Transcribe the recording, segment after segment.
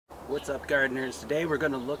What's up, gardeners? Today we're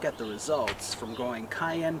going to look at the results from growing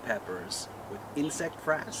cayenne peppers with insect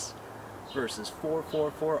frass versus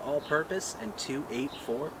 444 all-purpose and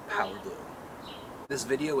 284 power glue. This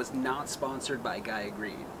video is not sponsored by Guy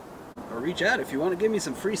Agreed. Or reach out if you want to give me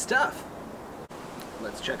some free stuff.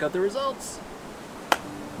 Let's check out the results.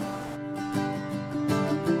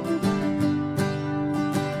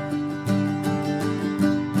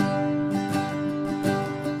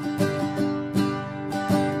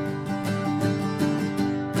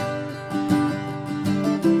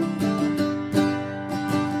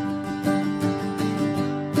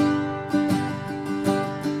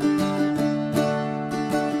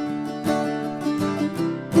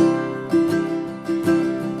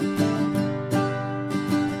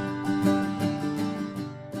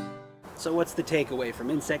 So what's the takeaway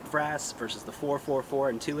from insect frass versus the 444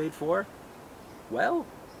 and 284? Well,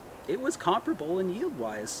 it was comparable in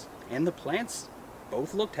yield-wise, and the plants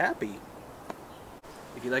both looked happy.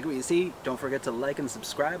 If you like what you see, don't forget to like and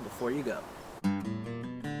subscribe before you go.